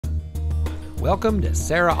Welcome to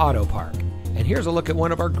Serra Auto Park, and here's a look at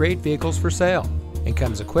one of our great vehicles for sale. It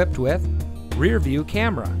comes equipped with rear view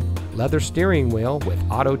camera, leather steering wheel with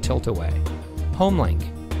auto tilt-away,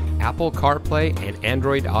 HomeLink, Apple CarPlay and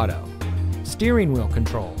Android Auto, steering wheel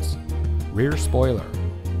controls, rear spoiler,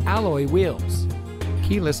 alloy wheels,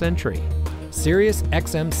 keyless entry, Sirius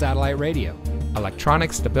XM satellite radio,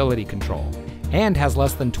 electronic stability control, and has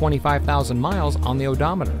less than 25,000 miles on the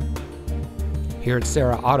odometer. Here at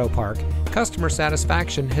Serra Auto Park, customer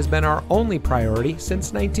satisfaction has been our only priority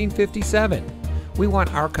since 1957. We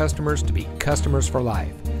want our customers to be customers for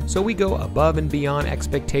life, so we go above and beyond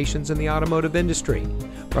expectations in the automotive industry.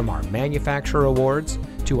 From our manufacturer awards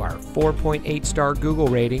to our 4.8-star Google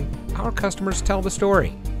rating, our customers tell the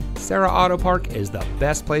story. Serra Auto Park is the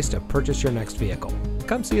best place to purchase your next vehicle.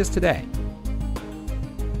 Come see us today.